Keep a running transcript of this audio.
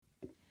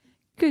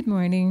Good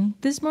morning.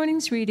 This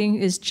morning's reading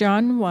is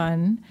John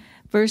 1,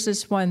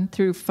 verses 1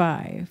 through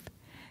 5.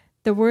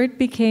 The Word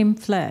became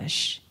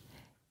flesh.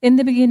 In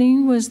the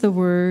beginning was the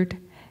Word,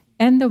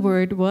 and the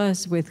Word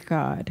was with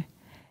God,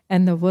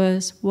 and the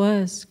was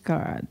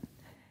God.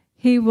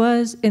 He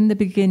was in the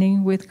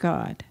beginning with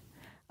God.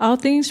 All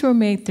things were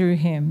made through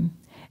him,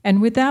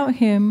 and without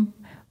him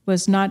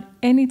was not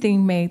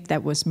anything made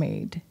that was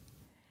made.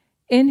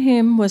 In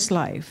him was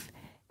life,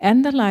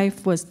 and the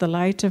life was the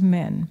light of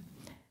men.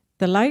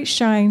 The light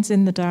shines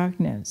in the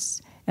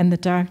darkness, and the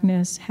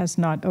darkness has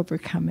not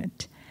overcome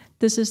it.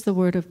 This is the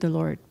word of the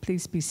Lord.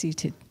 Please be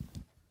seated.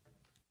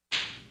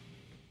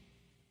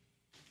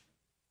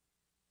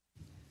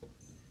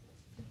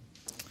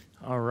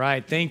 All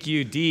right. Thank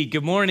you, Dee.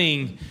 Good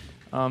morning.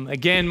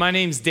 Again, my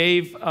name's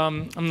Dave.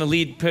 I'm the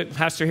lead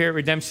pastor here at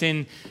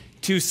Redemption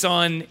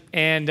Tucson,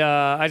 and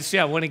I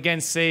want to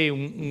again say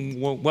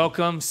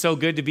welcome. So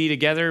good to be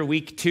together.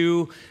 Week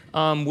 2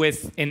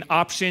 with an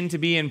option to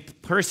be in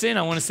person.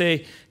 I want to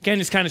say, again,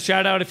 just kind of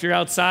shout out if you're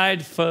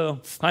outside,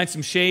 find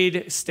some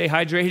shade, stay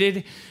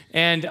hydrated.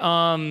 And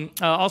I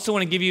also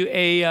want to give you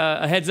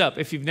a heads up.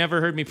 If you've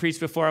never heard me preach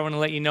before, I want to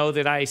let you know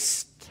that I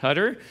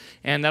stutter,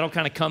 and that'll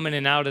kind of come in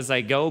and out as I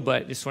go,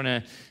 but just want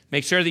to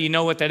make sure that you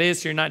know what that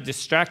is so you're not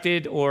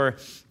distracted or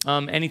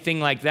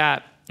anything like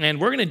that. And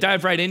we're going to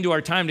dive right into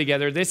our time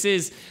together. This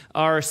is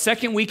our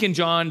second week in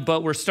John,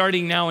 but we're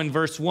starting now in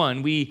verse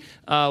 1.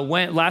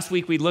 Last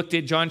week we looked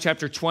at John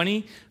chapter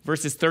 20,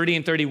 verses 30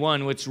 and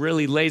 31, which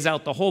really lays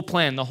out the whole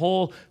plan, the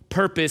whole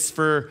purpose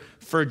for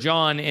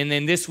John. And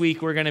then this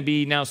week we're going to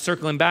be now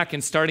circling back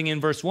and starting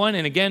in verse 1.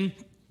 And again,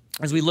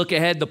 as we look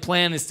ahead, the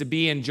plan is to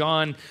be in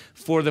John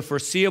for the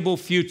foreseeable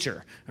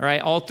future, all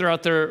right, all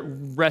throughout the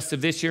rest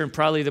of this year and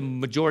probably the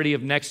majority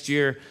of next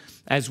year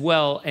as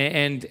well.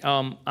 And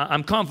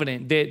I'm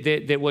confident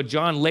that what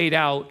John laid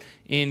out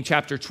in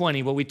chapter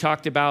 20, what we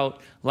talked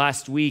about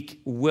last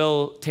week,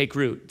 will take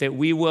root, that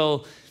we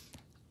will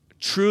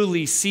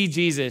truly see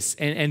Jesus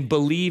and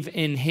believe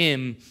in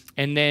him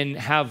and then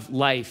have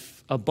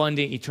life,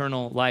 abundant,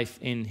 eternal life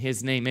in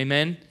his name.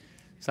 Amen?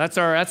 So that's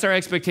our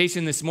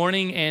expectation this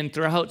morning and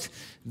throughout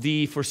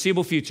the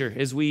foreseeable future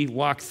as we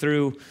walk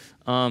through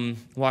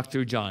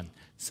John.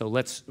 So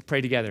let's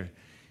pray together.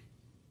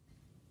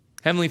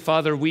 Heavenly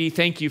Father, we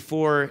thank you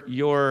for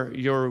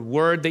your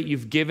word that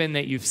you've given,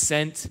 that you've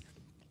sent.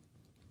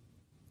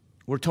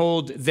 We're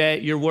told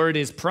that your word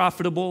is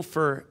profitable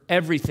for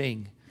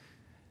everything,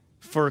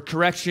 for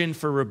correction,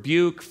 for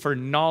rebuke, for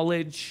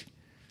knowledge.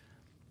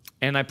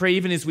 And I pray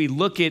even as we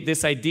look at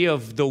this idea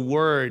of the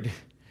word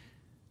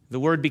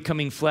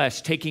becoming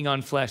flesh, taking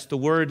on flesh, the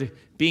word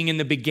being in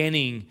the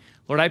beginning,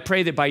 Lord, I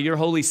pray that by your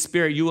Holy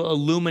Spirit, you will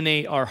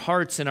illuminate our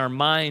hearts and our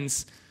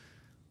minds,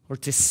 or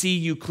to see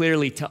you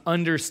clearly, to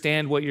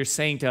understand what you're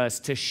saying to us,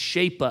 to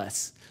shape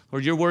us.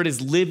 Lord, your word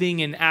is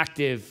living and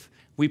active.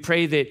 We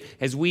pray that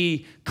as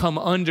we come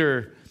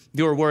under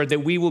your word,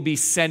 that we will be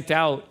sent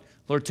out,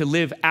 Lord, to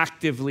live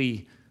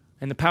actively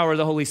in the power of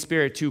the Holy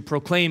Spirit to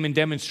proclaim and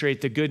demonstrate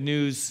the good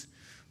news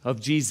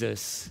of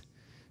Jesus.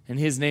 In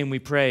his name we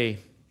pray,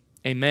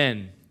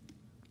 amen.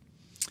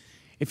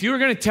 If you were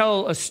going to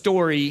tell a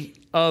story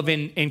of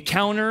an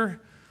encounter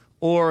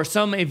or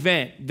some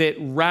event that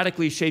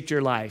radically shaped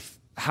your life,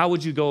 how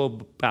would you go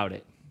about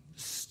it?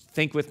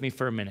 Think with me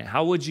for a minute.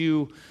 How would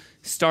you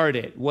start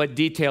it? What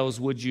details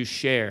would you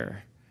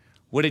share?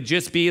 Would it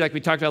just be, like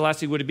we talked about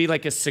last week, would it be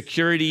like a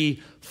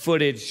security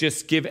footage,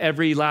 just give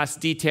every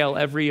last detail,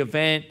 every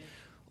event?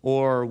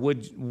 Or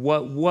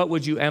what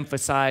would you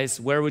emphasize?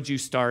 Where would you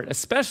start?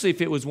 Especially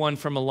if it was one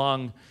from a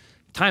long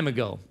time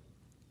ago.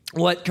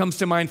 What comes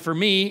to mind for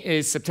me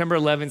is September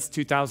 11th,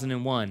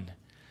 2001.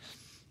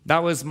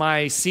 That was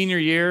my senior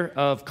year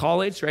of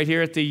college right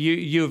here at the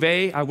U of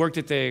A. I worked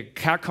at the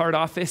CAT card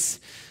office.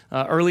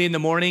 Early in the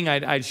morning,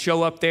 I'd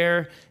show up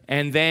there,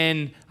 and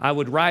then I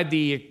would ride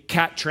the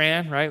CAT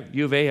tram, right?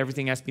 U of A,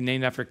 everything has to be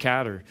named after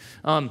CAT.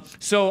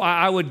 So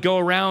I would go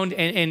around,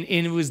 and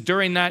it was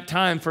during that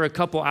time for a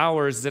couple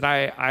hours that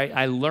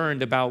I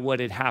learned about what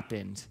had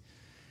happened.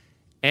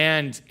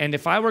 And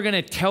if I were going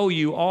to tell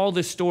you all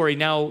the story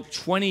now,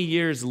 20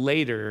 years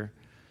later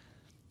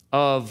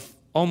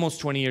almost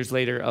 20 years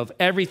later, of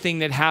everything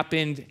that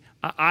happened,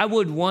 I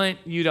would want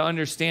you to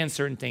understand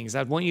certain things.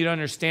 I'd want you to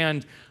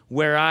understand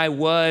where I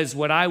was,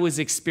 what I was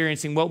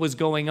experiencing, what was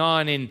going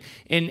on. And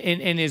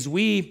as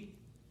we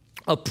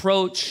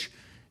approach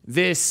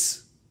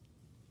this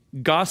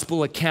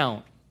gospel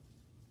account,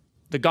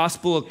 the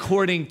gospel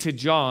according to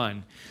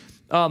John,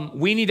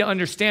 we need to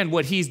understand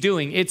what he's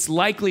doing. It's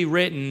likely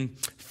written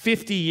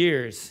 50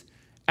 years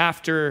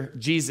after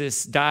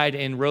Jesus died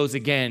and rose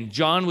again.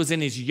 John was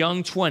in his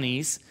young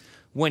 20s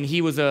when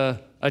he was a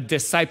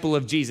disciple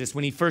of Jesus,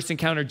 when he first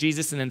encountered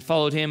Jesus and then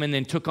followed him and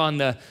then took on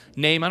the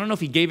name. I don't know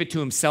if he gave it to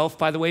himself,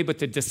 by the way, but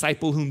the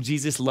disciple whom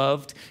Jesus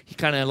loved. He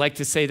kind of liked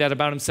to say that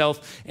about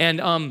himself. And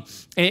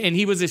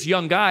he was this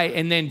young guy,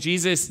 and then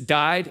Jesus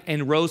died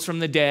and rose from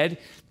the dead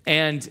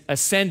and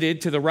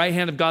ascended to the right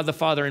hand of God the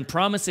Father and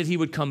promised that he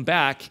would come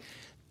back.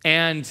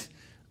 And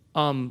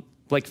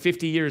like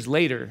 50 years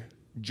later,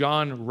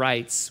 John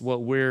writes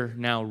what we're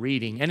now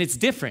reading. And it's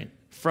different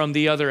from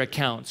the other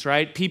accounts,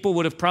 right? People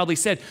would have probably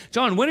said,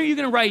 John, when are you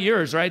going to write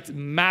yours, right?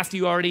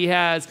 Matthew already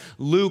has,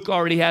 Luke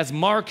already has,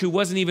 Mark, who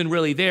wasn't even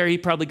really there, he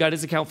probably got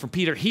his account from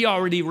Peter. He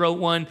already wrote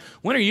one.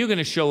 When are you going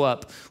to show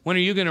up? When are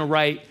you going to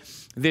write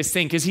this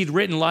thing? Because he'd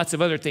written lots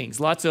of other things,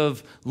 lots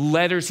of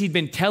letters. He'd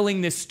been telling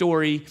this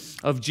story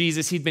of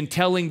Jesus. He'd been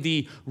telling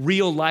the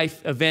real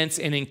life events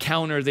and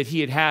encounter that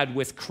he had had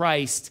with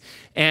Christ.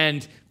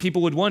 And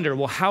people would wonder,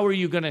 well, how are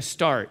you going to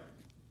start?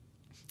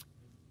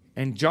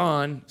 And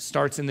John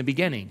starts in the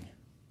beginning.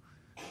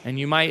 And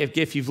you might,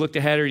 if you've looked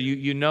ahead or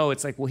you know,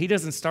 it's like, well, he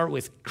doesn't start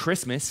with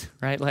Christmas,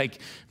 right? Like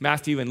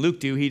Matthew and Luke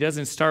do. He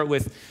doesn't start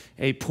with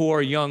a poor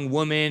young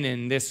woman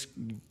and this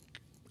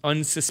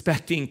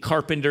unsuspecting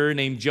carpenter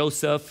named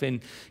Joseph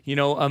and,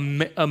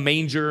 a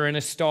manger and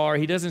a star.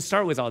 He doesn't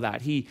start with all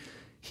that. He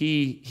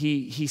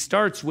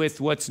starts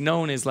with what's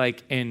known as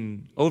like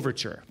an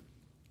overture.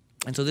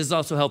 And so this is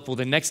also helpful.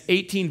 The next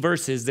 18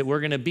 verses that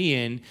we're going to be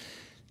in,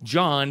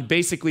 John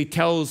basically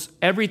tells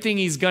everything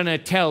he's going to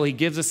tell. He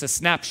gives us a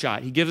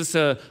snapshot. He gives us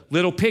a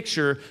little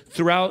picture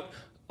throughout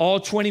all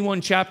 21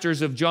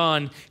 chapters of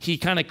John. He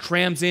kind of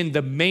crams in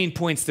the main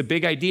points, the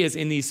big ideas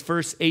in these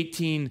first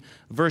 18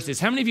 verses.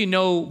 How many of you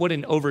know what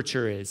an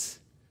overture is?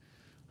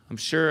 I'm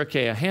sure,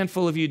 okay, a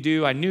handful of you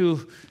do. I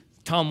knew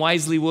Tom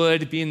Wisely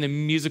would, being the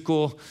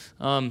musical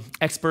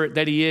expert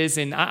that he is.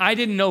 And I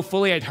didn't know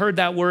fully. I'd heard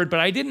that word, but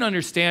I didn't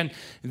understand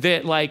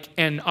that like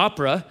an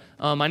opera.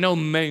 I know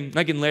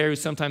Megan Lair, who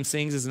sometimes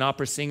sings, is an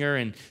opera singer,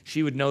 and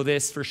she would know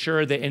this for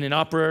sure, that in an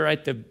opera,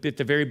 right, at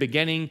the very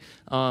beginning,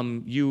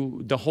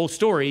 the whole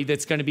story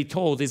that's going to be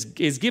told is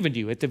given to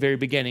you at the very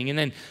beginning. And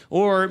then,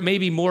 or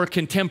maybe more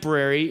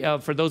contemporary,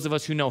 for those of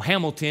us who know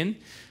Hamilton,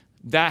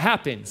 that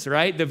happens,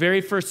 right? The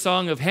very first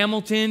song of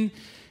Hamilton.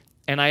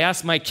 And I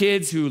asked my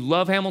kids who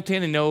love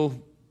Hamilton and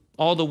know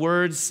all the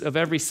words of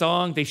every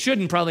song. They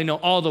shouldn't probably know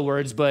all the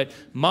words, but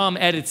mom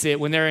edits it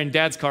when they're in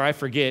dad's car. I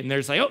forget. And they're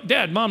just like, oh,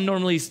 dad, mom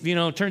normally,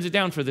 turns it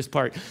down for this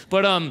part.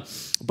 But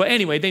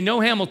anyway, they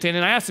know Hamilton.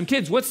 And I asked them,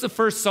 kids, what's the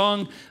first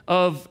song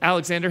of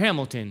Alexander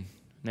Hamilton? And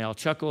they all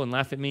chuckle and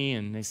laugh at me,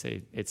 and they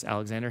say, it's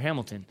Alexander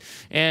Hamilton.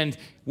 And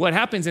what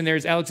happens in there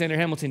is Alexander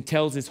Hamilton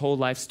tells his whole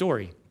life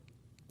story.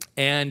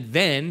 And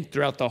then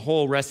throughout the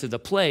whole rest of the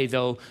play,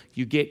 though,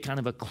 you get kind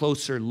of a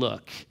closer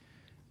look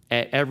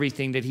at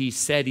everything that he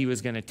said he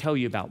was going to tell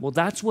you about. Well,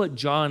 that's what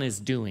John is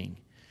doing.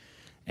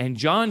 And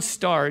John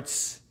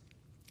starts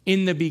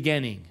in the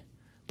beginning.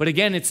 But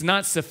again, it's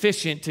not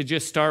sufficient to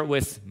just start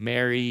with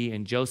Mary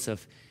and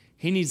Joseph.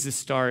 He needs to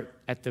start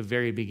at the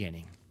very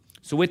beginning.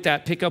 So with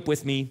that, pick up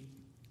with me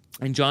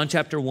in John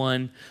chapter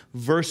 1,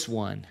 verse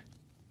 1.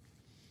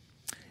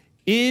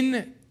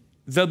 In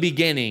the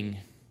beginning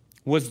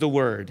was the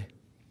Word,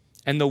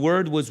 and the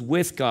Word was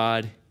with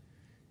God,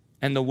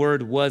 and the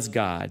Word was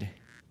God.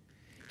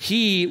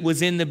 He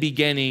was in the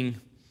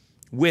beginning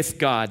with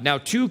God. Now,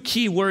 two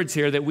key words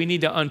here that we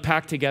need to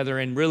unpack together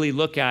and really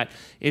look at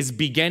is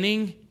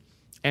beginning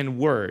and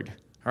word.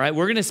 All right,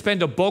 we're going to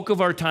spend a bulk of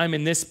our time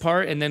in this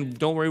part, and then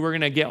don't worry, we're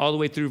going to get all the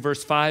way through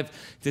verse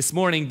 5 this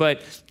morning.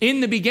 But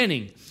in the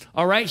beginning,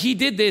 all right, he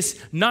did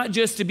this not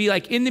just to be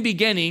like in the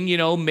beginning,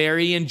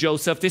 Mary and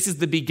Joseph. This is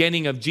the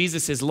beginning of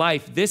Jesus's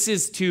life. This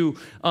is to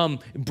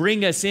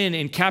bring us in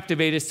and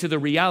captivate us to the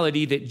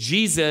reality that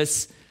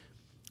Jesus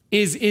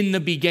is in the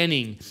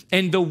beginning.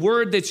 And the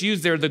word that's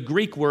used there, the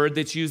Greek word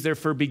that's used there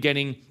for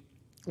beginning,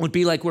 would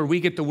be like where we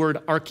get the word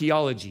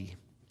archaeology,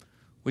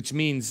 which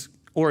means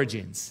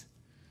origins.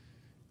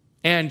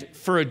 And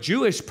for a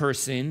Jewish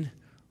person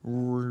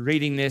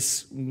reading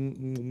this,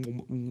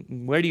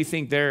 where do you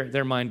think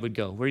their mind would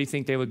go? Where do you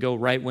think they would go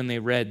right when they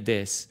read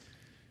this?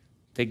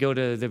 They go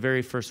to the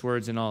very first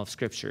words in all of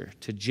Scripture,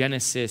 to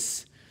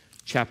Genesis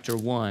chapter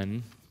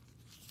 1.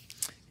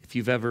 If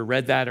you've ever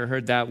read that or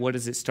heard that, what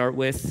does it start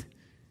with?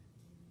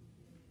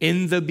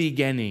 In the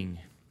beginning,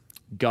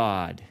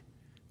 God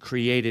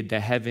created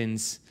the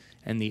heavens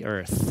and the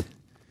earth.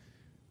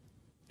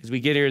 As we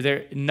get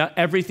here, not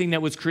everything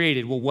that was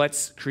created. Well,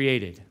 what's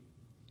created?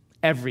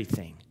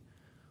 Everything.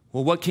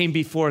 Well, what came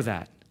before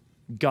that?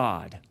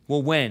 God.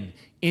 Well, when?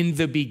 In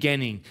the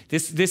beginning.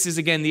 This is,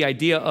 again, the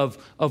idea of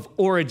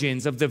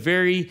origins, of the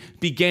very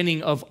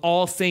beginning of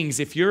all things.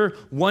 If you're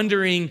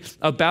wondering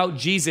about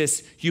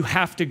Jesus, you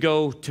have to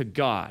go to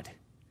God.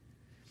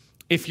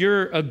 If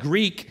you're a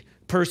Greek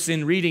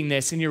person reading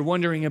this and you're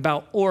wondering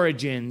about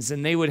origins,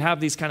 and they would have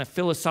these kind of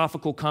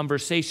philosophical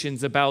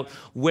conversations about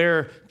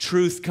where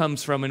truth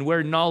comes from and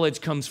where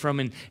knowledge comes from,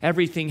 and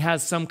everything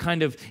has some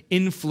kind of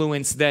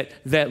influence that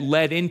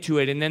led into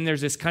it. And then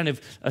there's this kind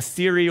of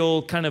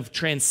ethereal, kind of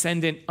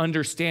transcendent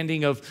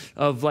understanding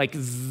of like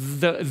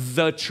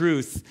the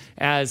truth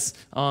as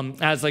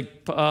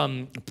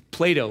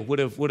Plato would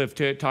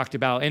have talked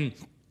about.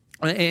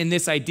 And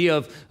this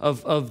idea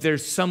of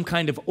there's some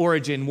kind of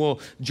origin.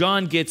 Well,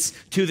 John gets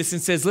to this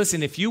and says,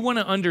 listen, if you want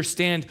to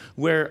understand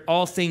where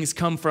all things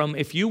come from,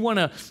 if you want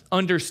to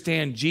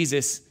understand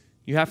Jesus,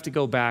 you have to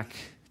go back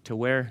to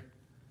where?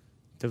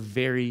 The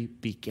very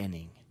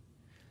beginning.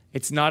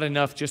 It's not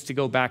enough just to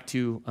go back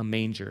to a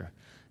manger.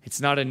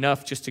 It's not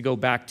enough just to go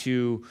back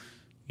to,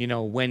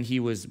 when he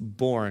was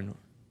born.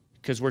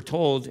 Because we're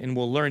told, and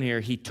we'll learn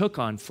here, he took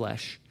on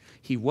flesh.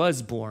 He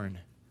was born.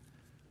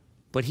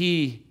 But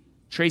he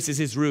traces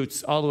his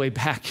roots all the way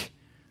back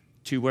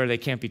to where they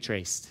can't be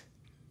traced.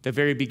 The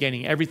very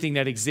beginning. Everything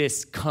that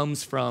exists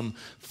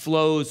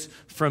flows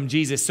from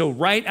Jesus. So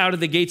right out of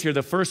the gates here,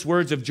 the first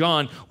words of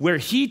John, where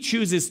he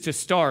chooses to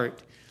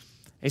start,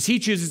 is he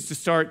chooses to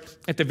start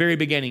at the very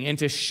beginning and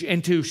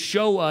to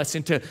show us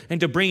and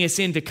to bring us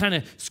in to kind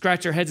of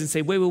scratch our heads and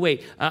say,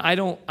 wait, I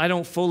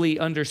don't fully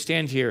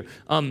understand here.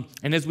 And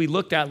as we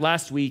looked at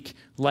last week,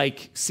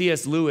 like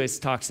C.S. Lewis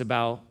talks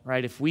about,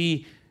 right? If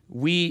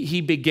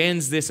he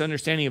begins this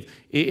understanding of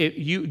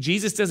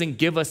Jesus doesn't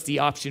give us the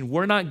option.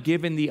 We're not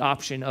given the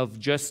option of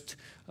just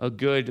a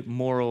good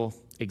moral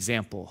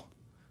example,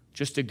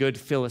 just a good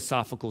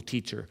philosophical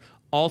teacher.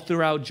 All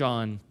throughout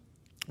John,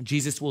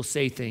 Jesus will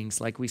say things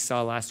like we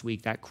saw last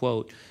week, that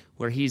quote,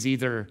 where he's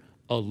either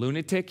a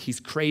lunatic, he's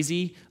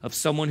crazy, of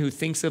someone who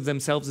thinks of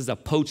themselves as a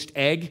poached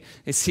egg,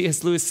 as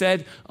C.S. Lewis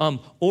said,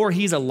 or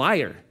he's a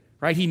liar,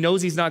 right? He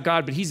knows he's not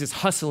God, but he's just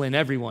hustling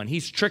everyone.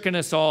 He's tricking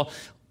us all.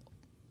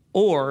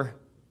 Or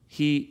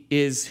he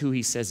is who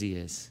he says he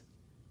is.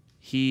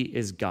 He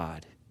is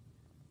God.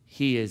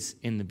 He is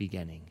in the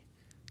beginning.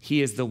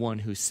 He is the one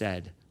who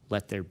said,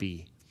 "Let there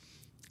be,"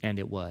 and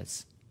it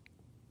was.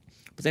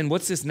 But then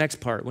what's this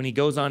next part when he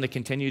goes on to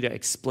continue to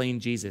explain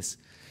Jesus?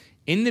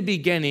 In the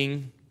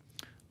beginning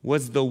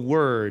was the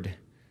Word,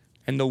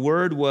 and the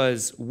Word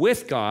was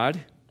with God,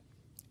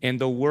 and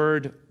the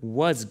Word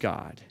was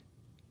God.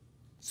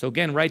 So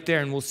again, right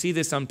there, and we'll see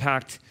this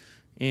unpacked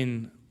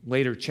in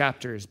later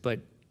chapters, but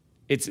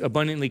it's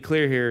abundantly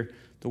clear here.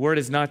 The Word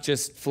is not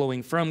just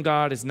flowing from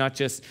God. It's not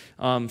just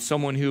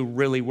someone who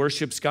really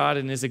worships God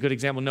and is a good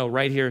example. No,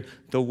 right here,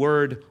 the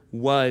Word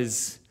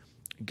was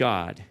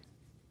God.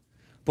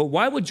 But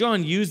why would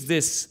John use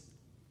this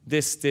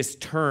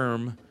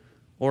term,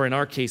 or in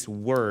our case,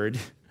 word?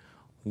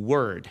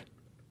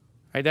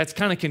 Right? That's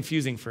kind of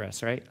confusing for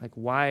us, right? Like,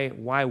 why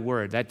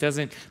word? That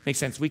doesn't make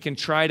sense. We can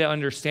try to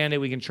understand it.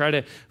 We can try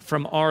to,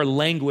 from our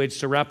language,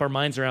 to wrap our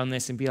minds around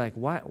this and be like,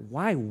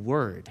 why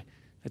word?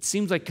 That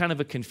seems like kind of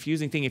a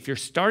confusing thing. If you're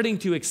starting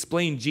to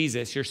explain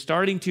Jesus, you're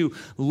starting to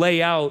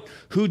lay out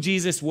who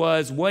Jesus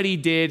was, what he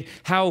did,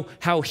 how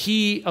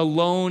he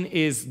alone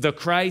is the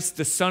Christ,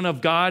 the Son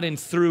of God, and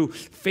through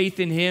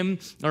faith in him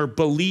or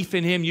belief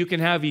in him, you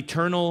can have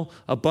eternal,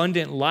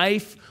 abundant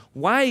life.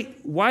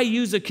 Why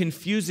use a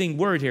confusing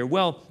word here?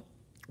 Well,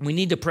 we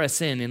need to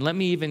press in. And let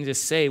me even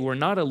just say, we're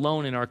not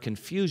alone in our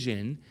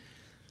confusion,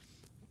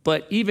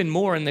 but even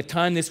more in the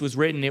time this was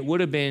written, it would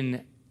have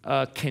been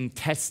a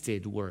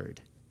contested word.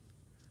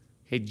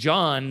 Hey,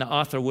 John, the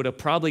author, would have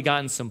probably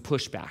gotten some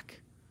pushback.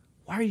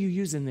 Why are you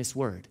using this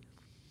word?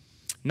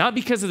 Not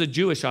because of the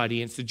Jewish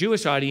audience. The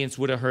Jewish audience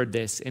would have heard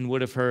this and would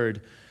have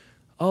heard,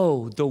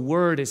 oh, the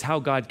word is how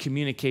God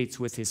communicates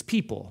with his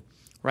people,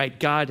 right?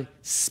 God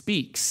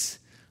speaks.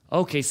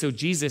 Okay, so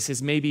Jesus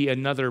is maybe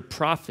another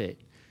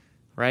prophet,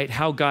 right?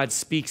 How God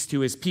speaks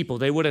to his people.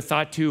 They would have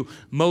thought to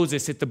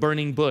Moses at the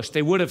burning bush.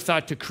 They would have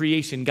thought to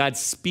creation, God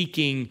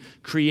speaking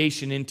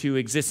creation into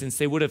existence.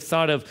 They would have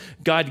thought of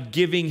God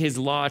giving his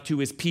law to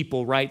his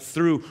people, right?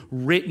 Through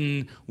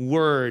written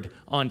word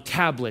on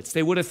tablets.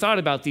 They would have thought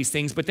about these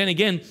things. But then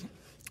again,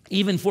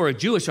 even for a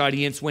Jewish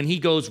audience, when he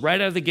goes right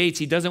out of the gates,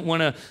 he doesn't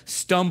want to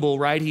stumble,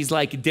 right? He's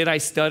like, did I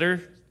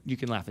stutter? You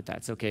can laugh at that.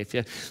 It's okay.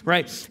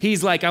 Right?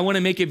 He's like, I want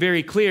to make it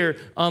very clear.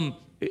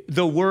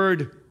 The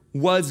word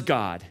was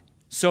God.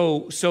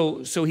 So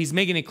he's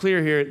making it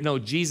clear here, no,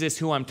 Jesus,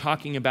 who I'm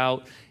talking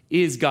about,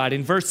 is God.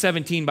 In verse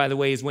 17, by the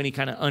way, is when he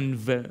kind of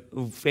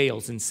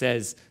unveils and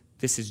says,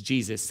 this is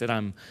Jesus that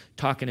I'm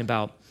talking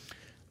about.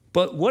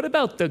 But what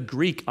about the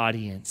Greek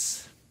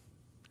audience?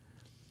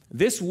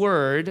 This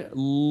word,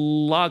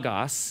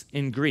 logos,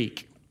 in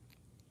Greek,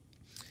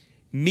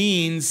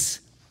 means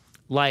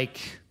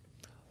like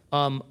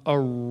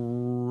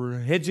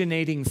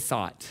originating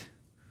thought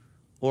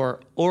or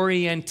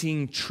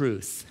orienting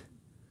truth.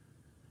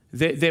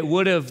 That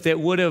would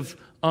have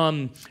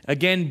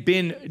again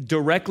been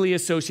directly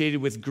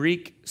associated with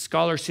Greek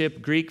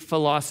scholarship, Greek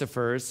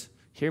philosophers.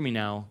 Hear me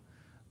now,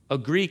 a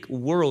Greek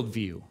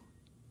worldview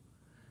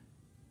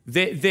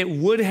that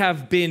would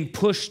have been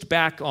pushed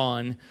back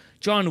on.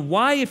 John,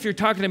 why, if you're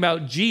talking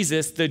about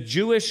Jesus, the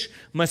Jewish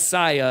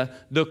Messiah,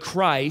 the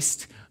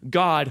Christ,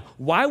 God,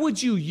 why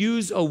would you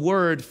use a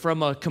word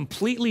from a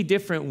completely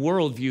different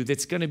worldview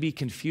that's going to be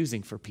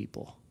confusing for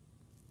people?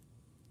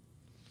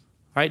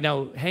 All right,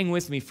 now hang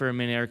with me for a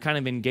minute or kind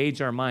of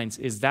engage our minds.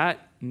 Is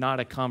that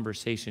not a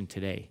conversation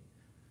today?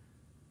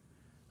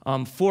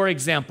 For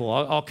example,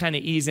 I'll kind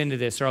of ease into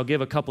this, or I'll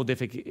give a couple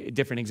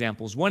different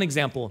examples. One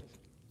example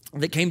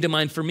that came to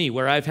mind for me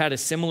where I've had a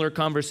similar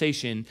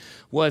conversation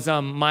was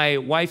my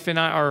wife and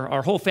I,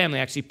 our whole family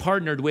actually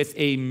partnered with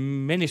a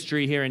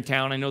ministry here in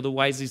town. I know the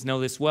Wisleys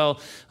know this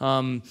well,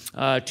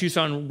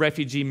 Tucson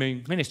Refugee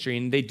Ministry.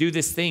 And they do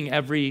this thing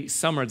every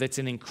summer that's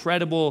an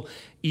incredible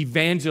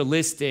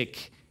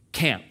evangelistic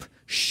camp,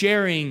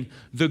 sharing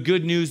the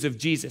good news of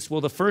Jesus.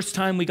 Well, the first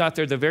time we got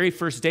there, the very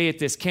first day at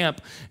this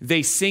camp,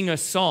 they sing a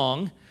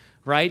song,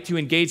 right, to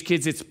engage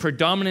kids. It's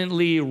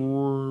predominantly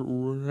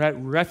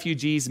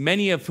refugees,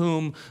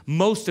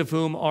 most of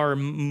whom are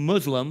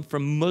Muslim,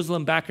 from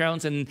Muslim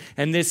backgrounds, and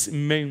this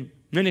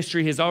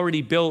ministry has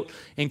already built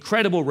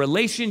incredible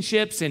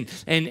relationships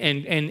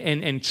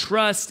and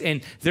trust.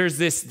 And there's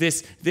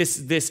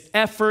this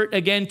effort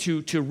again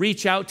to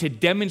reach out, to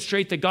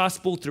demonstrate the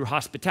gospel through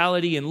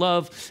hospitality and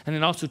love, and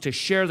then also to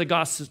share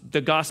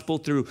the gospel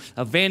through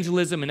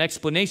evangelism and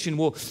explanation.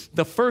 Well,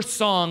 the first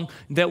song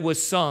that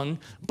was sung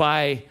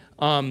by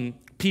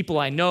people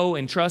I know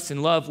and trust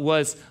and love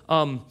was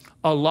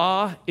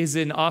Allah is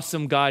an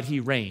awesome God, he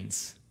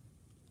reigns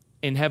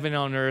in heaven and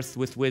on earth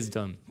with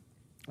wisdom.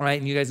 Right,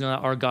 and you guys know that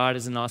our God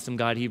is an awesome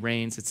God, he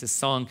reigns. It's a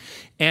song.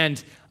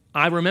 And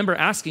I remember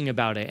asking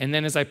about it. And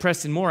then as I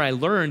pressed in more, I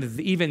learned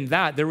even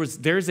that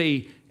there's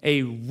a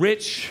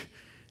rich,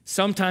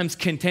 sometimes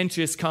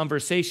contentious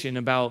conversation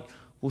about,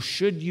 well,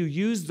 should you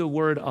use the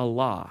word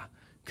Allah?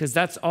 Because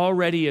that's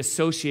already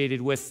associated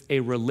with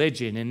a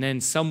religion. And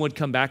then some would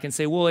come back and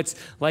say, well, it's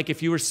like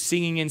if you were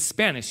singing in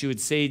Spanish, you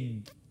would say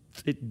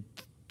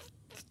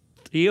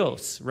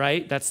Dios,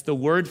 right? That's the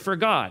word for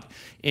God.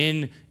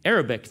 In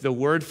Arabic, the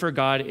word for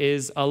God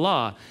is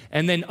Allah.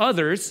 And then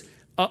others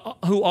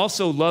who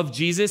also love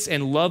Jesus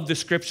and love the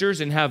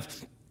scriptures and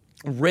have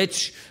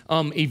rich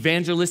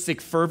evangelistic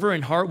fervor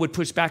and heart would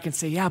push back and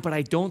say, yeah, but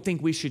I don't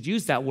think we should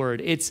use that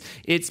word.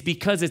 It's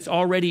because it's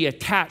already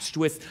attached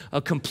with a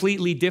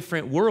completely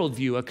different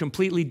worldview, a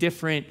completely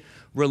different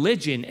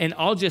religion. And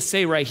I'll just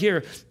say right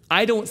here,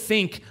 I don't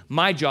think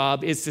my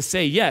job is to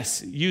say,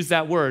 yes, use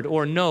that word,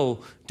 or no,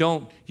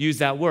 don't use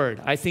that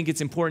word. I think it's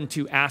important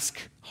to ask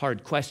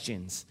hard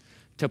questions,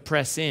 to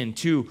press in,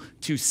 to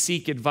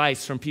seek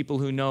advice from people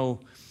who know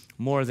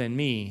more than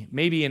me.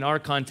 Maybe in our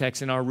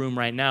context, in our room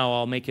right now,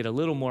 I'll make it a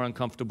little more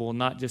uncomfortable,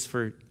 not just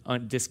for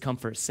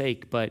discomfort's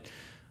sake, but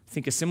I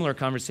think a similar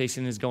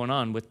conversation is going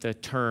on with the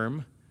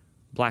term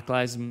Black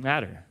Lives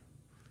Matter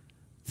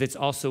that's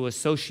also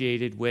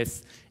associated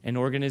with an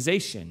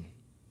organization.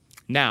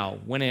 Now,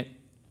 when it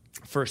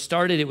first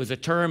started, it was a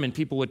term and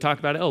people would talk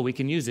about it. Oh, we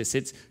can use this.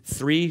 It's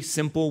 3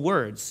 simple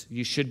words.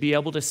 You should be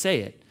able to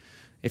say it.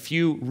 If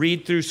you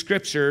read through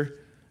scripture,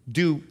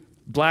 do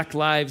Black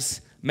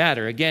Lives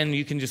Matter? Again,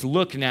 you can just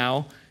look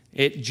now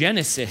at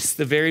Genesis,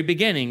 the very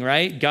beginning,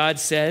 right? God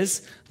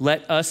says,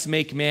 let us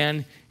make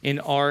man in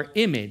our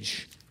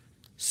image.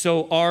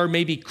 So our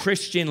maybe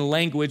Christian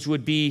language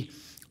would be,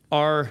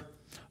 are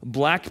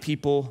black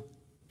people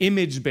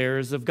image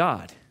bearers of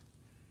God?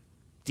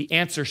 The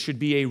answer should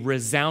be a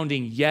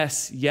resounding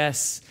yes,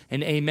 yes,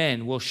 and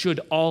amen. Well,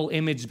 should all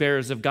image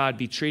bearers of God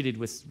be treated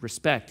with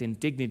respect and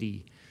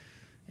dignity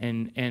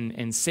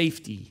and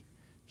safety?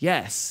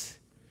 Yes.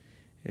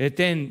 But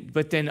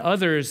then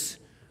others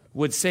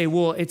would say,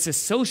 well, it's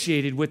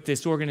associated with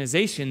this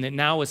organization that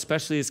now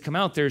especially has come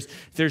out.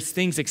 There's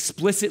things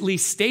explicitly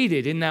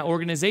stated in that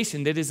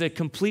organization that is a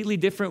completely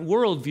different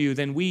worldview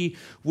than we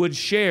would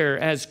share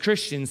as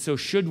Christians. So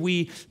should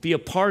we be a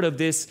part of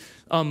this,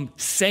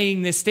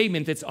 saying this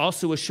statement that's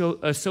also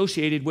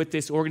associated with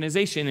this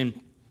organization? And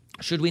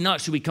should we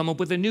not? Should we come up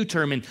with a new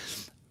term? And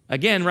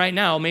again, right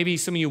now, maybe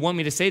some of you want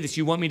me to say this.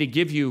 You want me to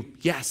give you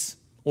yes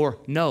or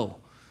no.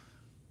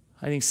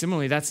 I think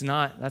similarly, that's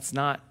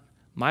not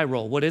my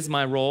role. What is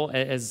my role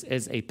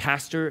as a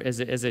pastor, as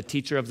a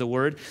teacher of the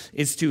word,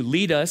 is to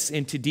lead us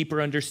into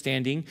deeper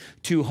understanding,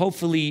 to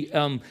hopefully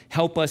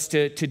help us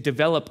to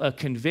develop a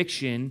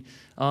conviction,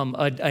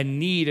 a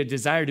need, a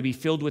desire to be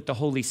filled with the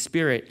Holy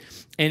Spirit,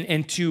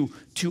 and to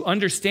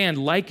understand,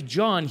 like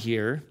John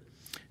here,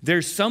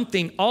 there's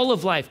something, all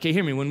of life, okay,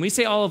 hear me, when we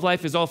say all of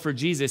life is all for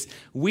Jesus,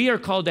 we are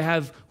called to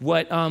have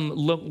what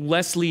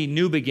Leslie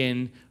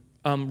Newbegin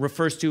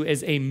refers to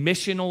as a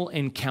missional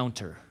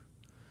encounter.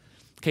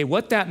 Okay,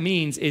 what that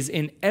means is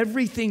in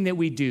everything that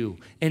we do,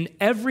 in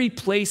every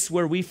place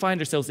where we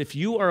find ourselves, if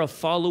you are a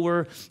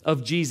follower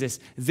of Jesus,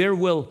 there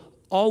will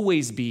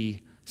always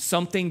be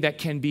something that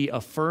can be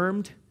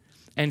affirmed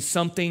and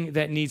something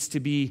that needs to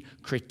be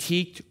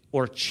critiqued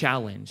or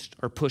challenged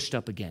or pushed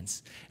up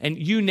against. And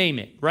you name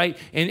it, right?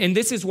 And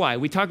this is why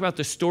we talk about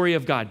the story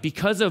of God.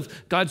 Because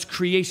of God's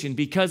creation,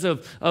 because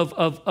of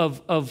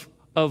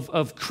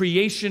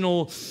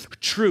creational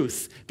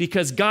truth,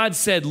 because God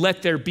said,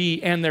 let there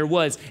be, and there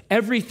was.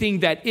 Everything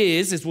that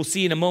is, as we'll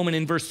see in a moment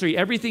in verse 3,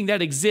 everything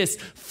that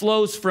exists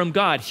flows from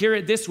God. Hear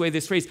it this way,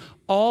 this phrase,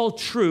 all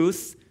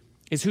truth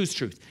is whose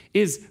truth?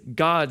 Is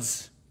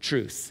God's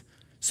truth.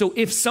 So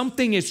if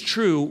something is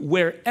true,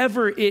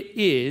 wherever it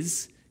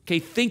is, okay,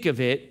 think of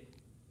it,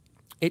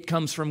 it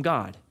comes from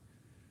God.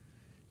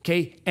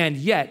 Okay, and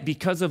yet,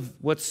 because of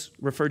what's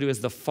referred to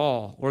as the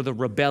fall or the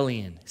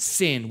rebellion,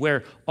 sin,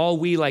 where all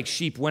we like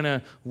sheep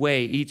went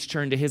away, each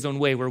turned to his own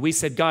way, where we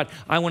said, God,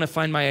 I want to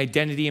find my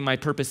identity and my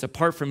purpose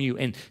apart from you,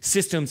 and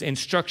systems and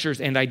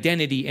structures and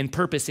identity and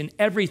purpose and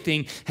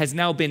everything has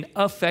now been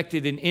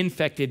affected and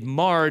infected,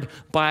 marred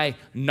by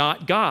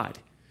not God.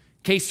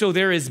 Okay, so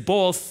there is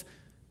both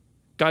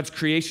God's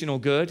creational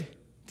good,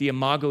 the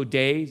imago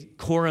Dei,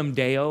 coram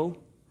Deo,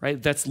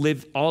 right? That's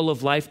live all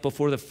of life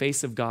before the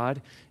face of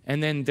God.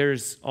 And then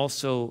there's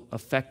also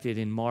affected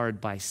and marred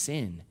by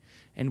sin.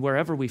 And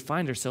wherever we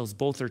find ourselves,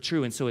 both are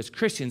true. And so as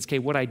Christians, okay,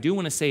 what I do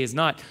want to say is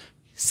not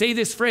say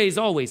this phrase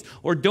always,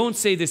 or don't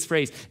say this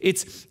phrase.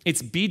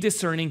 It's be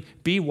discerning,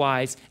 be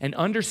wise, and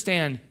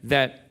understand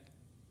that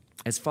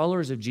as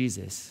followers of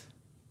Jesus,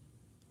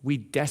 we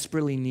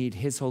desperately need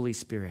his Holy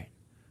Spirit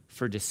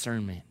for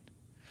discernment,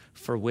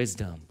 for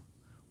wisdom.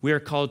 We are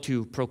called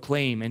to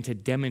proclaim and to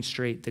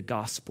demonstrate the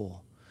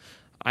gospel.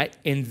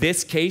 In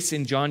this case,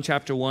 in John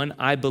chapter 1,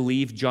 I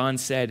believe John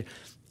said,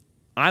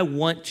 I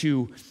want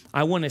to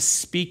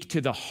speak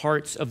to the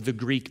hearts of the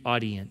Greek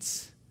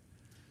audience.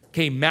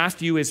 Okay,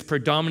 Matthew is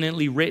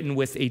predominantly written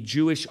with a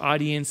Jewish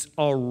audience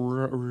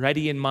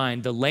already in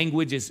mind. The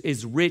language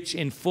is rich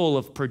and full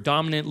of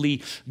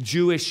predominantly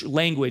Jewish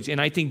language.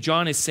 And I think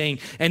John is saying,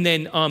 and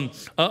then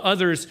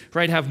others,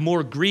 right, have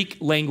more Greek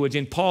language.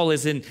 And Paul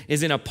is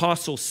an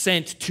apostle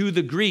sent to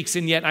the Greeks.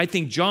 And yet I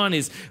think John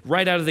is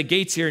right out of the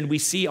gates here. And we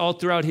see all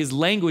throughout his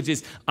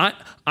languages,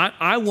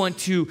 I want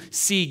to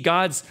see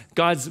God's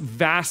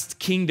vast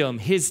kingdom,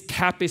 his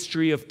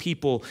tapestry of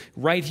people.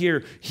 Right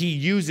here, he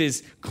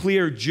uses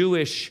clear Jewish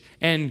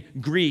and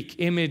Greek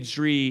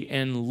imagery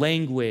and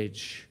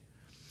language.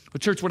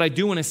 But church, what I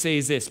do want to say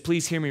is this.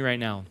 Please hear me right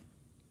now.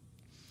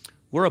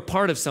 We're a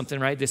part of something,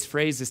 right? This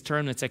phrase, this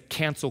term, it's a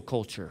cancel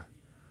culture.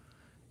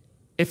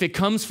 If it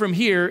comes from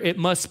here, it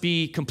must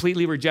be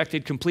completely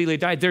rejected, completely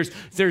died.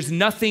 There's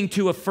nothing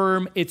to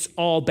affirm it's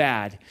all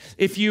bad.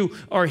 If you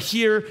are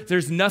here,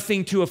 there's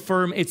nothing to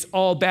affirm it's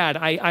all bad.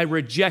 I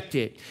reject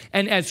it.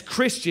 And as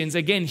Christians,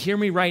 again, hear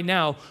me right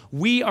now,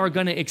 we are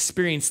going to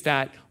experience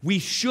that. We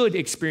should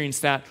experience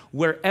that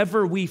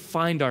wherever we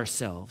find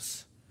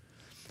ourselves.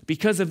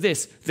 Because of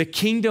this, the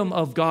kingdom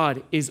of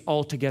God is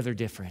altogether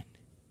different.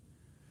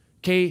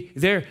 Okay,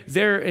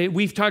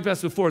 we've talked about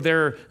this before.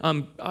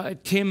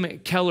 Tim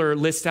Keller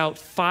lists out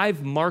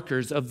 5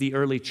 markers of the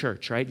early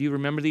church, right? Do you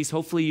remember these?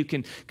 Hopefully you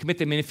can commit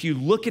them. And if you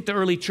look at the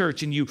early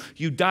church and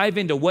you dive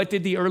into what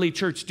did the early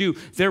church do,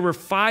 there were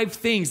 5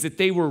 things that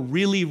they were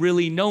really,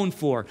 really known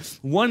for.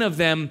 One of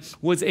them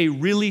was a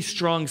really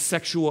strong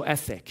sexual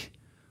ethic.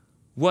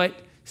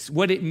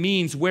 What it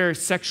means, where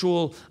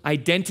sexual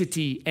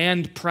identity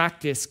and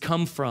practice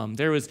come from.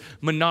 There was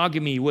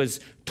monogamy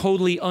was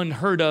totally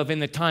unheard of in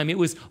the time. It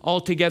was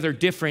altogether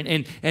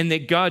different. And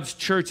that God's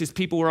church, his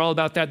people were all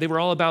about that. They were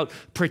all about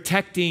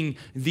protecting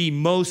the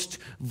most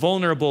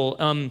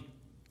vulnerable,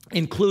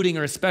 including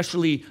or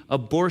especially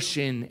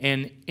abortion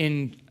and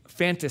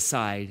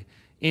infanticide.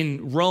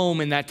 In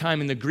Rome in that time,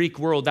 in the Greek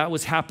world, that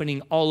was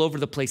happening all over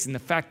the place. And the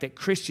fact that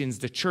Christians,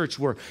 the church,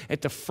 were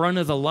at the front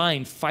of the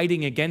line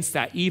fighting against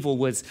that evil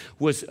was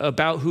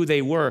about who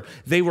they were.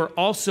 They were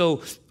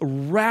also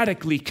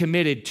radically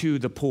committed to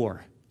the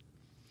poor.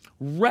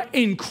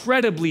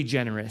 Incredibly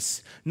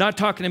generous. Not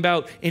talking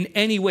about in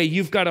any way,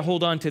 you've got to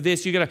hold on to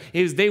this.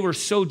 They were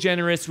so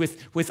generous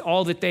with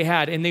all that they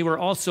had. And they were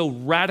also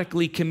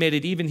radically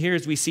committed, even here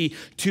as we see,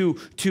 to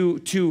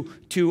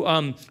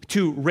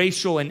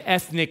racial and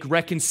ethnic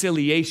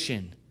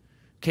reconciliation.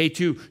 Okay,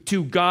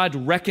 to God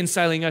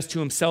reconciling us to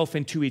himself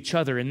and to each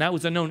other. And that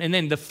was unknown. And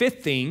then the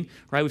 5th thing,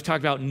 right, we've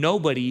talked about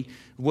nobody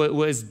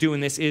was doing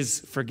this,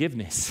 is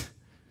forgiveness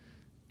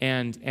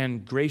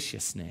and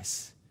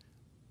graciousness.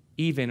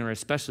 Even or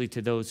especially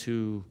to those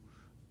who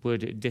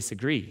would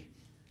disagree,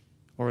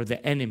 or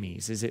the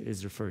enemies, as it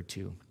is referred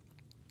to.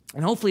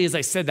 And hopefully, as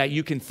I said that,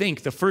 you can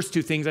think the first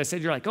 2 things I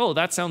said, you're like, oh,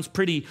 that sounds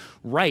pretty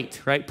right?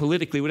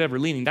 Politically, whatever,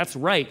 leaning, that's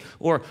right.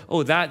 Or,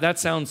 oh, that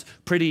sounds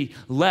pretty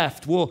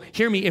left. Well,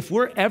 hear me, if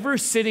we're ever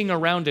sitting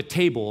around a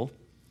table,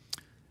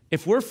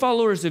 if we're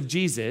followers of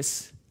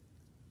Jesus,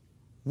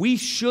 we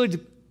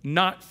should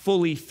not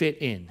fully fit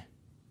in.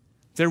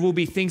 There will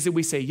be things that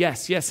we say,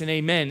 yes, yes, and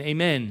amen,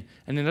 amen.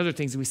 And then other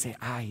things that we say,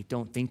 I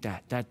don't think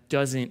that. That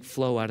doesn't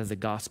flow out of the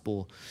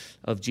gospel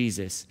of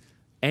Jesus.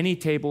 Any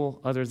table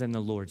other than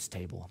the Lord's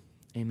table.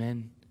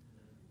 Amen.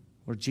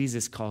 Where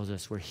Jesus calls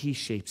us, where he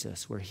shapes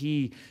us, where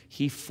he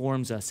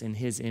forms us in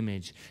his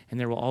image. And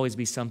there will always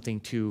be something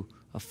to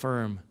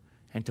affirm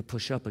and to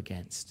push up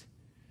against.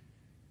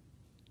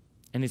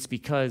 And it's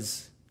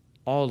because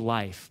all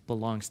life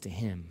belongs to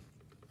him.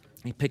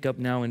 You pick up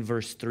now in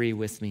verse 3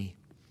 with me.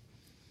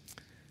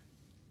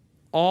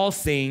 All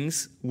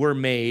things were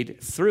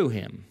made through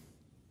him,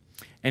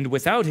 and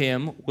without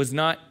him was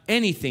not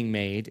anything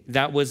made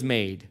that was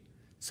made.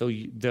 So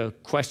the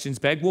questions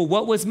beg, well,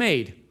 what was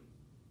made?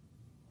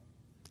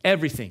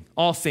 Everything,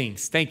 all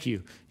things. Thank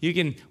you. We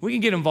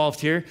can get involved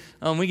here.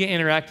 We can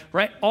interact,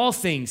 right? All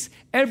things,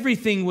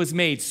 everything was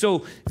made.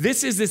 So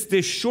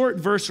this short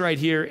verse right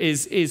here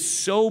is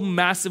so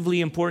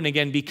massively important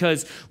again,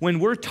 because when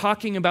we're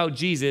talking about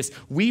Jesus,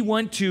 we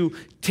want to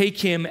take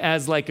him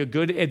as like a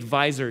good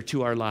advisor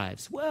to our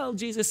lives. Well,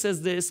 Jesus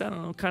says this, I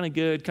don't know, kind of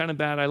good, kind of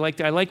bad. I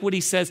like what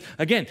he says.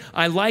 Again,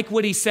 I like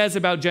what he says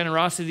about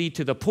generosity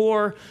to the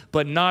poor,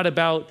 but not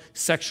about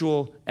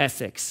sexual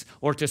ethics.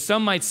 Or to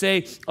some might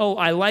say, oh,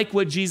 I like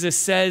what Jesus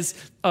says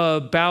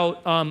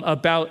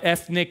about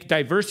ethnic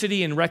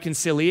diversity and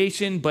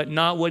reconciliation, but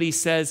not what he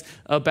says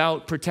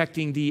about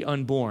protecting the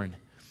unborn.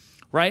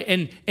 Right?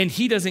 And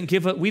he doesn't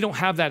give up. We don't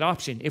have that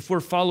option. If we're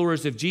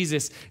followers of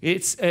Jesus,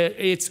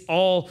 it's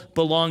all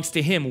belongs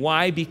to him.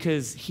 Why?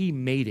 Because he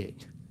made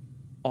it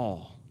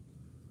all.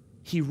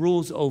 He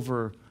rules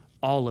over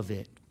all of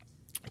it.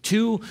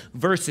 2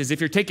 verses. If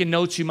you're taking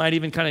notes, you might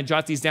even kind of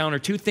jot these down, or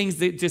 2 things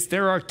that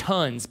there are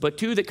tons, but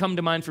 2 that come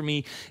to mind for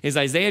me is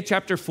Isaiah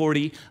chapter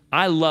 40.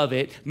 I love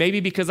it. Maybe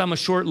because I'm a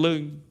short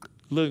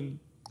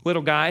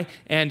little guy,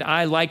 and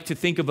I like to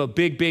think of a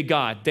big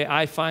God that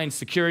I find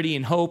security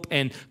and hope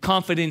and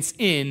confidence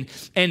in.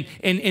 And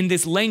in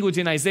this language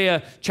in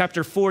Isaiah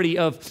chapter 40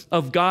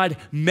 of God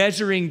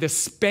measuring the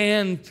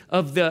span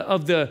of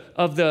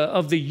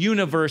the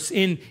universe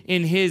in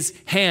his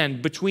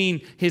hand,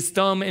 between his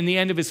thumb and the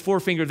end of his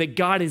forefinger, that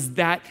God is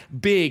that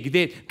big,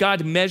 that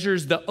God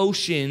measures the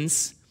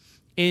oceans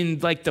in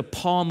like the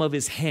palm of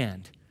his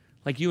hand.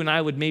 Like you and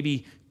I would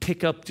maybe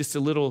pick up just a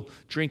little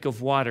drink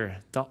of water.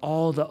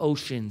 All the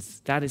oceans,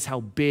 that is how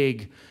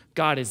big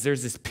God is.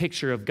 There's this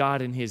picture of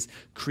God and his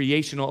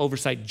creational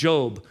oversight.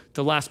 Job,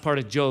 the last part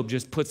of Job,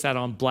 just puts that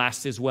on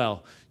blast as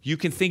well. You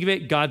can think of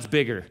it, God's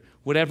bigger,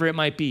 whatever it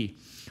might be.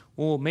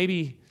 Well,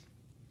 maybe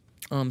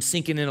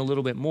sinking in a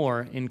little bit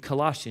more in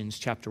Colossians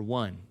chapter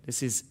 1.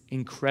 This is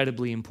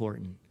incredibly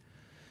important.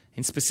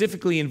 And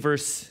specifically in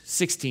verse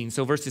 16,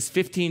 so verses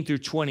 15 through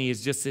 20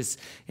 is just this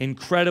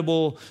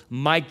incredible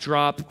mic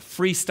drop,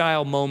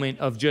 freestyle moment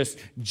of just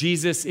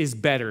Jesus is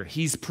better.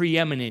 He's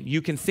preeminent. You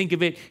can think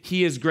of it,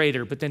 he is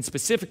greater. But then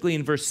specifically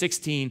in verse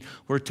 16,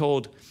 we're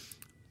told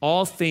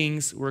all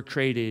things were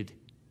created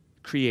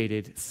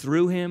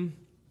through him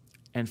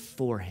and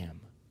for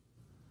him.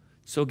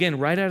 So again,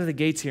 right out of the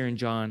gates here in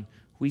John,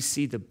 we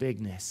see the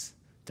bigness,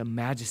 the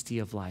majesty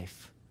of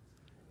life.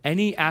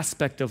 Any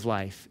aspect of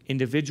life,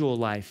 individual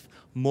life,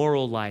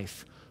 moral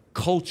life,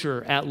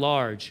 culture at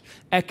large,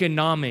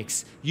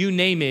 economics, you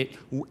name it,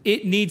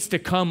 it needs to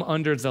come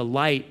under the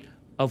light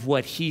of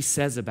what he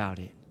says about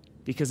it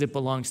because it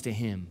belongs to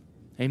him.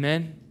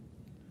 Amen?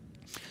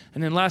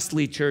 And then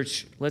lastly,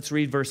 church, let's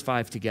read verse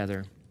 5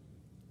 together.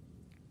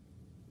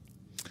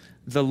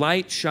 The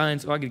light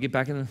shines, I got to get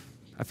back in,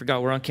 I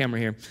forgot we're on camera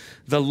here.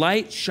 The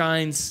light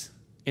shines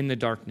in the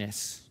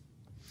darkness,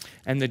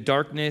 and the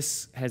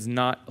darkness has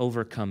not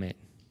overcome it.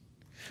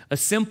 A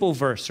simple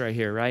verse right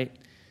here, right?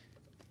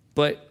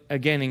 But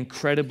again,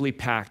 incredibly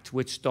packed,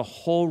 which the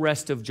whole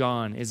rest of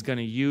John is going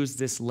to use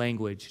this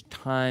language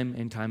time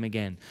and time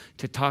again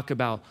to talk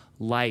about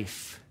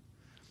life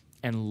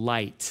and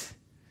light.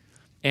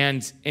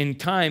 And in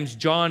times,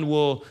 John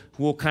will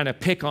kind of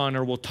pick on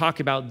or will talk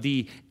about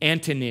the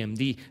antonym,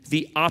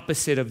 the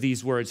opposite of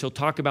these words. He'll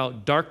talk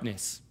about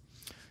darkness.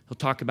 He'll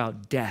talk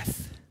about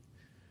death.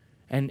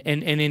 And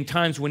in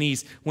times when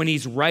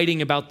he's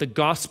writing about the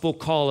gospel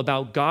call,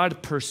 about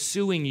God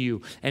pursuing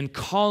you and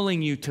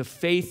calling you to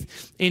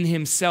faith in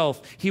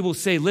himself, he will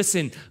say,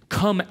 listen,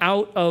 come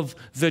out of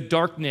the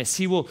darkness.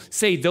 He will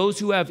say, those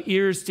who have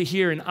ears to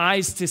hear and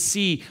eyes to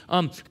see,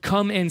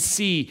 come and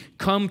see,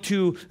 come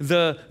to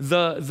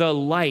the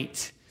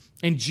light.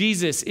 And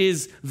Jesus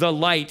is the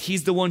light.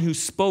 He's the one who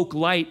spoke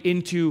light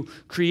into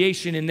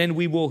creation, and then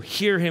we will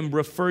hear him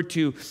referred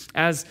to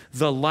as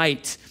the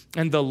light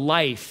and the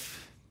life.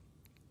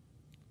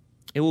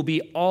 It will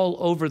be all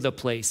over the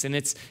place. And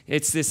it's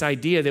this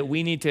idea that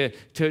we need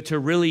to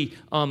really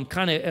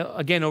kind of,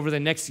 again, over the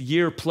next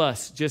year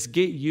plus, just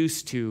get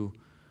used to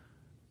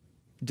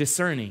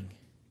discerning,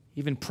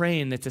 even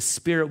praying that the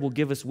Spirit will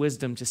give us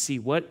wisdom to see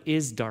what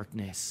is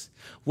darkness,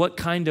 what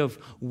kind of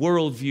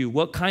worldview,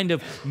 what kind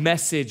of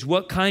message,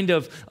 what kind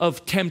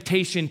of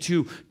temptation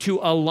to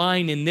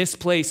align in this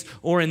place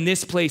or in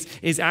this place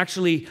is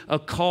actually a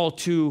call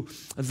to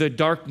the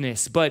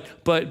darkness. But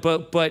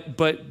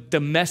the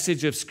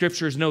message of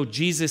Scripture is no,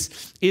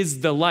 Jesus is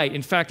the light.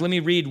 In fact, let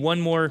me read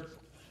one more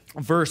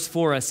verse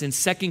for us in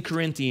 2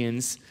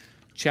 Corinthians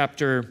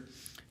chapter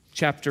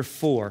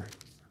 4.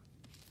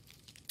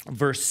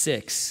 Verse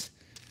 6.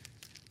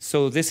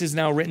 So this is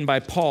now written by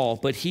Paul,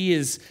 but he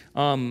is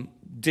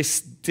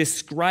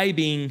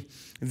describing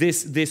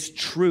this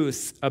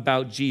truth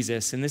about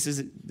Jesus. And this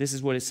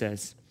is what it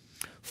says.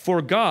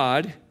 For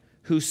God,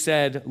 who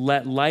said,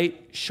 let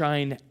light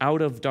shine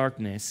out of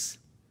darkness,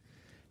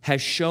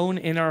 has shone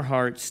in our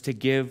hearts to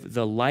give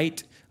the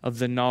light of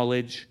the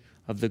knowledge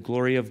of the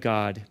glory of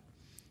God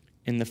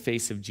in the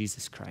face of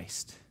Jesus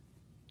Christ.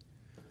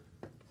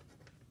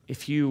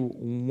 If you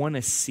want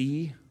to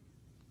see,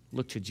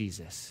 look to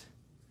Jesus.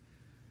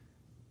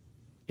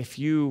 If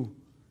you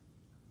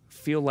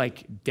feel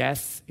like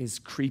death is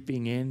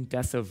creeping in,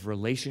 death of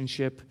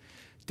relationship,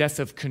 death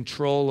of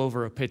control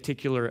over a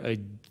particular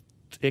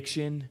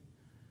addiction,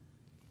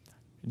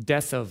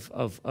 death of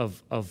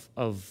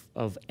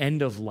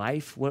end of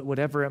life,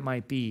 whatever it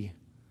might be,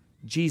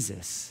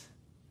 Jesus.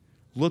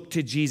 Look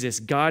to Jesus.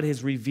 God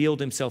has revealed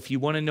himself. You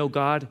want to know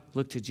God?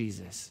 Look to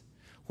Jesus.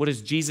 What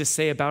does Jesus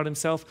say about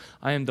himself?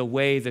 I am the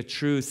way, the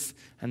truth,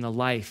 and the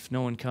life.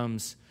 No one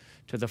comes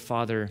to the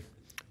Father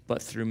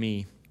but through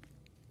me.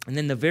 And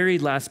then the very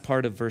last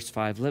part of verse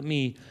 5, let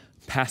me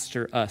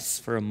pastor us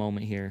for a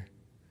moment here.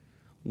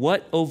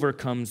 What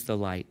overcomes the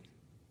light?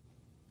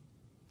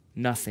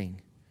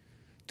 Nothing.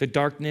 The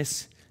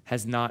darkness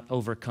has not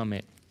overcome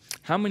it.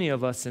 How many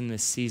of us in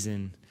this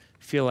season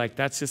feel like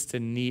that's just a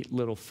neat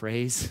little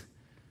phrase,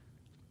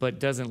 but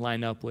doesn't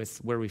line up with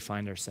where we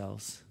find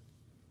ourselves?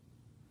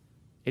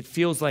 It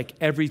feels like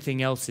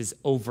everything else is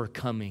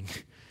overcoming,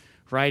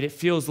 right? It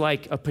feels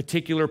like a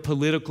particular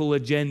political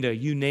agenda,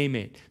 you name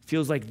it.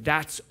 Feels like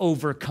that's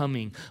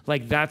overcoming,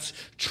 like that's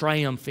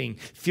triumphing.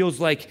 Feels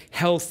like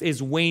health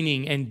is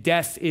waning and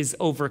death is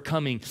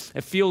overcoming.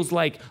 It feels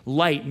like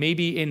light,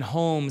 maybe in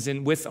homes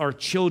and with our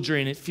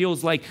children. It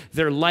feels like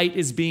their light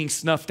is being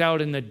snuffed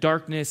out and the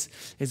darkness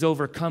is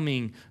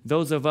overcoming.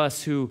 Those of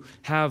us who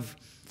have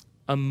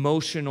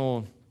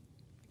emotional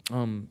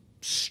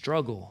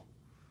struggle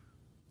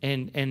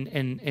and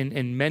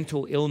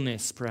mental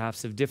illness,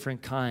 perhaps of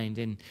different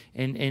kind,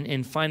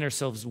 and find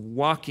ourselves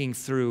walking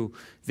through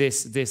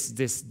this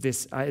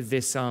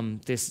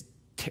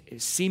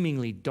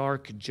seemingly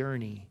dark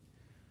journey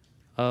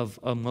of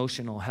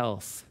emotional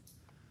health.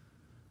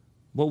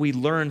 What we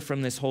learn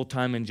from this whole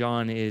time in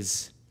John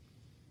is,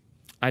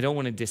 I don't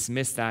want to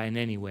dismiss that in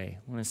any way.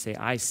 I want to say,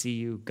 I see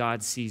you,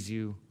 God sees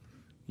you,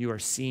 you are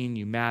seen,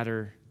 you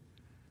matter.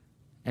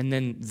 And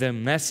then the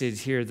message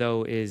here,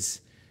 though,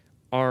 is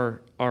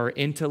our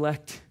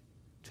intellect,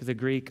 to the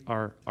Greek,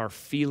 our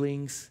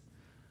feelings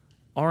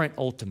aren't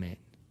ultimate.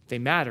 They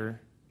matter,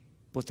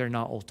 but they're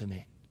not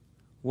ultimate.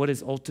 What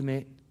is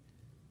ultimate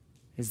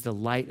is the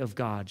light of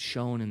God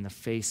shown in the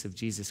face of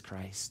Jesus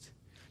Christ.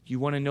 You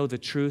want to know the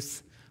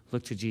truth?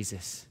 Look to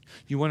Jesus.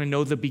 You want to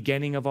know the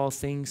beginning of all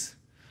things?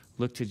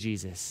 Look to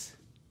Jesus.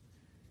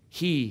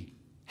 He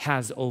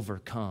has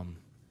overcome.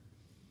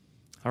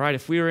 All right,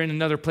 if we were in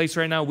another place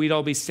right now, we'd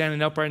all be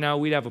standing up right now.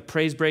 We'd have a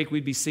praise break.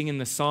 We'd be singing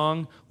the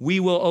song, "We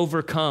Will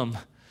Overcome,"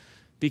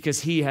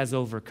 because he has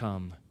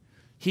overcome.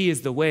 He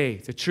is the way,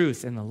 the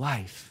truth, and the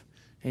life.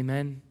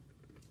 Amen?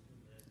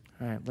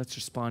 All right, let's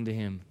respond to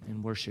him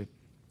in worship.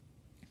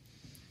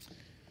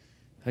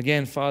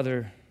 Again,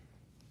 Father,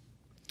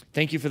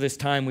 thank you for this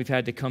time we've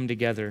had to come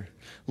together.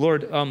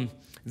 Lord,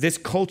 this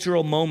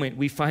cultural moment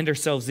we find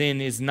ourselves in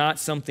is not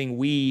something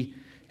we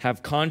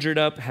have conjured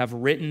up, have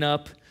written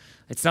up.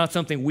 It's not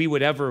something we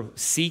would ever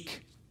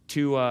seek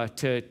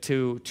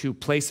to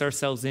place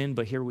ourselves in,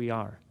 but here we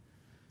are.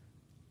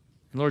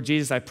 And Lord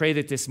Jesus, I pray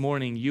that this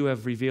morning you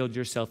have revealed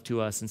yourself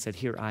to us and said,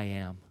 here I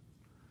am.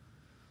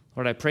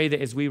 Lord, I pray that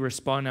as we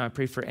respond now, I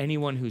pray for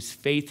anyone whose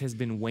faith has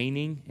been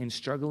waning and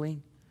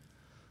struggling.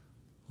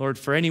 Lord,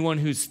 for anyone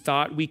who's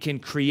thought we can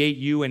create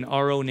you in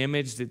our own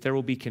image, that there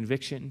will be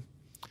conviction.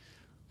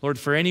 Lord,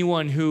 for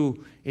anyone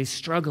who is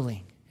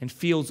struggling and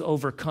feels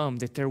overcome,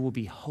 that there will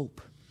be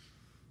hope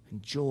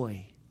and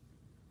joy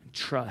and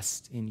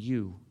trust in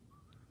you.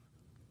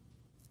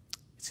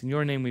 It's in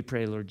your name we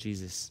pray, Lord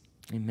Jesus.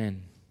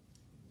 Amen.